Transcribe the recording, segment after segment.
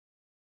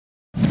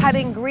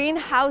Cutting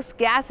greenhouse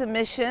gas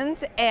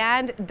emissions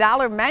and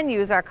dollar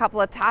menus are a couple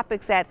of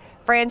topics that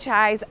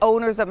franchise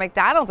owners of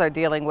McDonald's are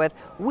dealing with.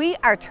 We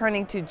are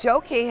turning to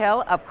Joe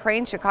Cahill of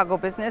Crane Chicago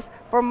Business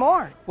for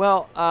more.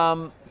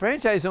 Well,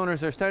 franchise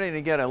owners are starting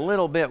to get a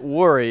little bit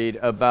worried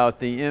about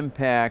the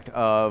impact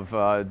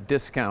of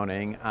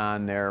discounting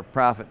on their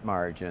profit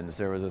margins.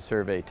 There was a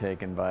survey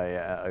taken by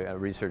a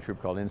research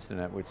group called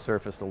Instinet which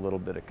surfaced a little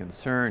bit of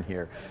concern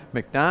here.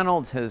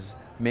 McDonald's has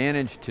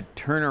managed to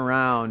turn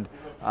around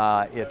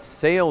its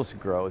sales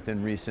growth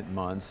in recent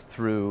months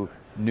through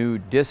new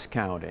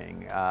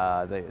discounting.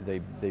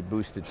 They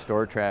boosted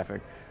store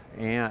traffic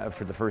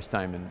for the first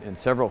time in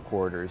several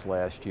quarters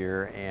last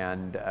year,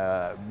 and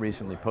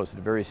recently posted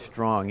a very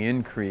strong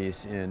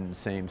increase in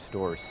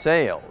same-store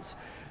sales.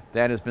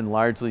 That has been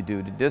largely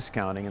due to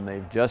discounting, and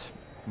they've just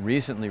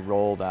recently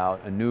rolled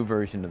out a new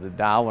version of the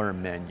dollar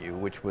menu,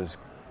 which was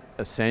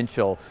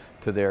essential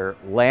to their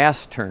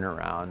last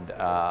turnaround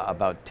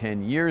about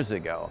 10 years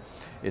ago.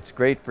 It's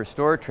great for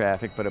store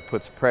traffic, but it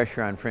puts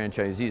pressure on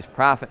franchisees'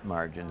 profit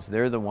margins.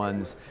 They're the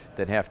ones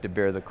that have to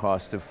bear the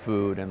cost of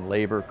food and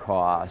labor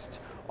costs,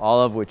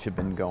 all of which have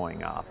been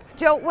going up.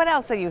 Joe, what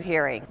else are you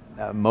hearing?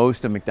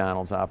 Most of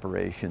McDonald's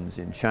operations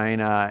in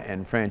China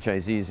and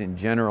franchisees in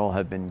general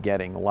have been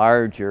getting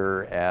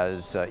larger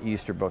as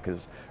Easterbrook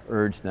has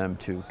urged them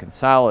to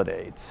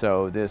consolidate.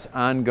 So this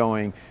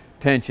ongoing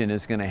tension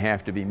is going to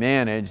have to be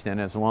managed, and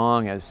as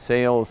long as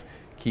sales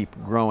keep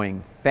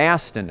growing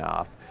fast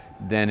enough,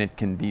 then it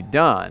can be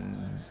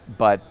done.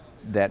 But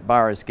that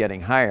bar is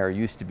getting higher. It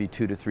used to be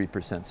 2 to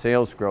 3%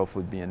 sales growth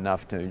would be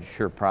enough to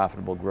ensure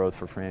profitable growth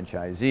for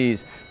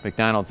franchisees.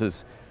 McDonald's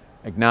has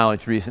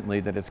acknowledged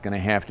recently that it's going to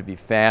have to be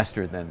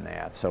faster than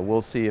that. So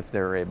we'll see if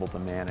they're able to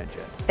manage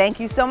it. Thank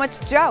you so much,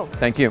 Joe.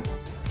 Thank you.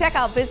 Check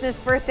out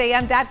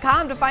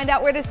businessfirstam.com to find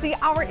out where to see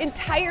our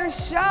entire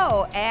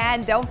show.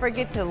 And don't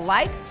forget to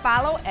like,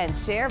 follow, and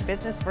share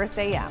Business First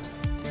AM.